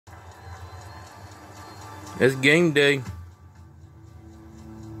It's game day.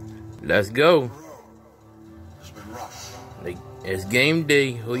 Let's go. It's game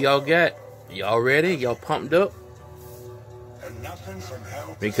day. Who y'all got? Y'all ready? Y'all pumped up?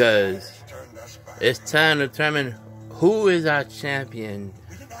 Because it's time to determine who is our champion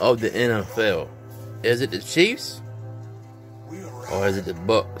of the NFL. Is it the Chiefs or is it the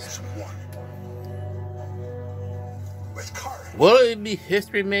Bucks? Will it be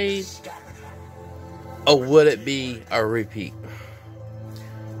history made or will it be a repeat?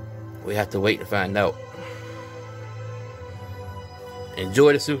 We have to wait to find out.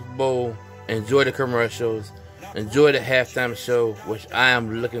 Enjoy the Super Bowl. Enjoy the commercials. Enjoy the halftime show, which I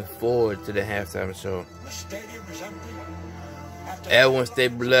am looking forward to the halftime show. Everyone stay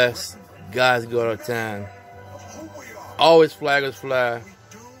blessed. God's good all the time. Always flaggers fly.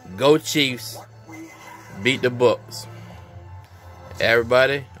 Go Chiefs. Beat the Bucks.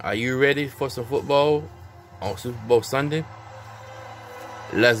 Everybody, are you ready for some football on Super Bowl Sunday?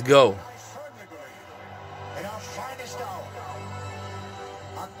 Let's go.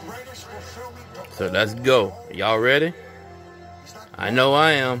 So let's go. Y'all ready? I know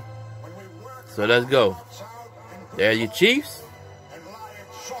I am. So let's go. There you Chiefs.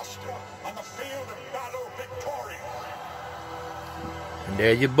 And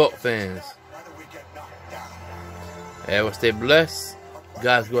there you Buck fans. Everyone stay blessed.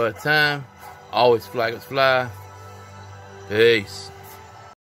 God's good at time. Always flaggers fly. Peace.